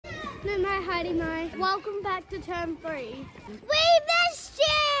Namo Haere mai. Welcome back to term 3. We missed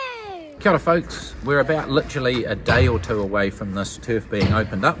you! Kia ora folks, we're about literally a day or two away from this turf being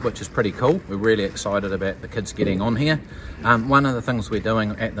opened up, which is pretty cool. We're really excited about the kids getting on here. One of the things we're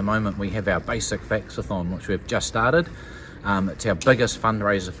doing at the moment, we have our Basic Facts-a-thon, which we've just started. It's our biggest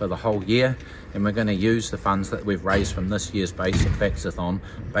fundraiser for the whole year, and we're going to use the funds that we've raised from this year's Basic Facts-a-thon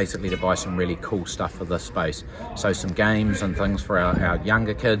basically to buy some really cool stuff for this space. So some games and things for our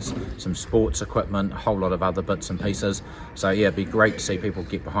younger kids, some sports equipment, a whole lot of other bits and pieces. So yeah, it'd be great to see people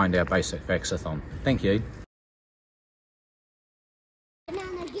get behind our Basic Facts-a-thon. Thank you.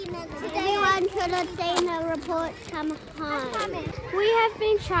 Everyone should have seen the report come home. We have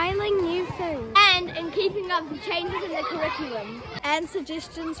been trialling new food and keeping up with changes in the curriculum and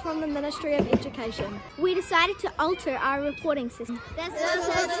suggestions from the Ministry of Education. We decided to alter our reporting system. This is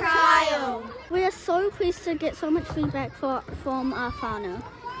a trial. We are so pleased to get so much feedback from our whānau.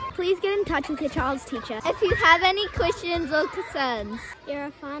 Please get in touch with your child's teacher if you have any questions or concerns.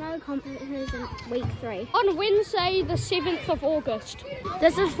 Your whānau conference in week 3. On Wednesday, the 7th of August.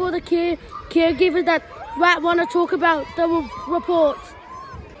 This is for the caregivers that want to talk about the report.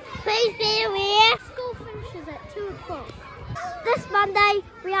 Please be aware. School finishes at 2 o'clock. This Monday,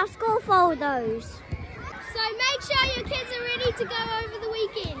 we have school photos. So make sure your kids are ready to go over the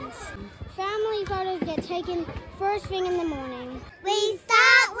weekends. Family photos get taken first thing in the morning. We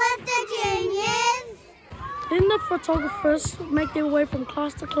start with the juniors. Then the photographers make their way from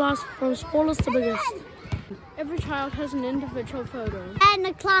class to class, from smallest to biggest. Every child has an individual photo. And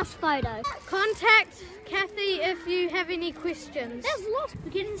a class photo. Contact Kathy if you have any questions. There's lots.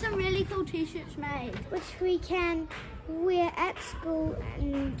 We're getting some really cool t-shirts made, which we can wear at school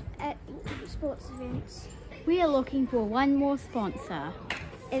and at sports events. We are looking for one more sponsor.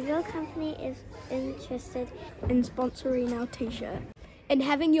 If your company is interested in sponsoring our t-shirt and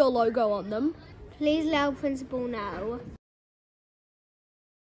having your logo on them, please let our principal know.